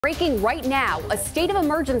Breaking right now, a state of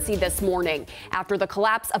emergency this morning after the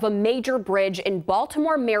collapse of a major bridge in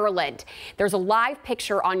Baltimore, Maryland. There's a live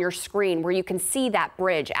picture on your screen where you can see that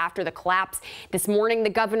bridge after the collapse. This morning, the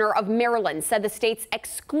governor of Maryland said the state's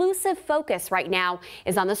exclusive focus right now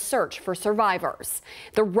is on the search for survivors.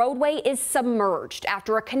 The roadway is submerged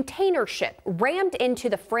after a container ship rammed into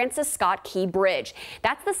the Francis Scott Key Bridge.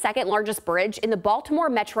 That's the second largest bridge in the Baltimore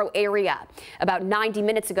metro area. About 90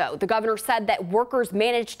 minutes ago, the governor said that workers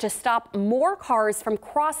managed to stop more cars from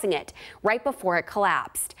crossing it right before it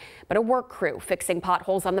collapsed. But a work crew fixing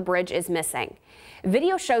potholes on the bridge is missing.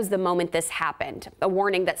 Video shows the moment this happened, a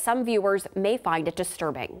warning that some viewers may find it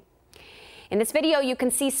disturbing. In this video, you can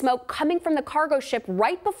see smoke coming from the cargo ship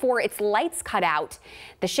right before its lights cut out.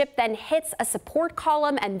 The ship then hits a support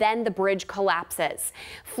column and then the bridge collapses.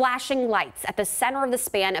 Flashing lights at the center of the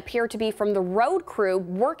span appear to be from the road crew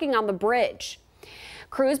working on the bridge.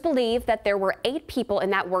 Crews believe that there were 8 people in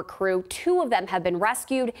that work crew. 2 of them have been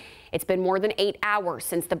rescued. It's been more than 8 hours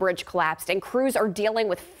since the bridge collapsed, and crews are dealing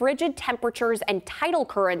with frigid temperatures and tidal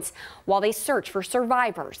currents while they search for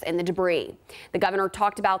survivors in the debris. The governor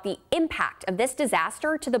talked about the impact of this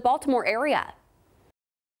disaster to the Baltimore area.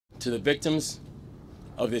 To the victims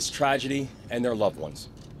of this tragedy and their loved ones,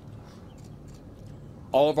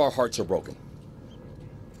 all of our hearts are broken.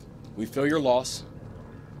 We feel your loss.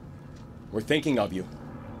 We're thinking of you,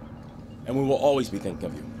 and we will always be thinking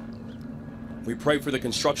of you. We pray for the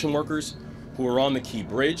construction workers who are on the Key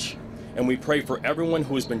Bridge, and we pray for everyone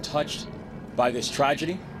who has been touched by this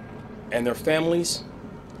tragedy and their families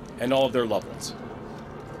and all of their loved ones.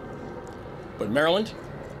 But Maryland,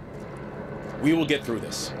 we will get through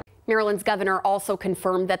this. Maryland's governor also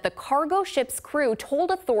confirmed that the cargo ship's crew told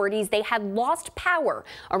authorities they had lost power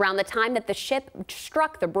around the time that the ship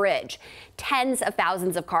struck the bridge. Tens of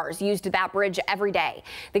thousands of cars used that bridge every day.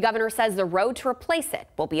 The governor says the road to replace it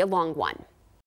will be a long one.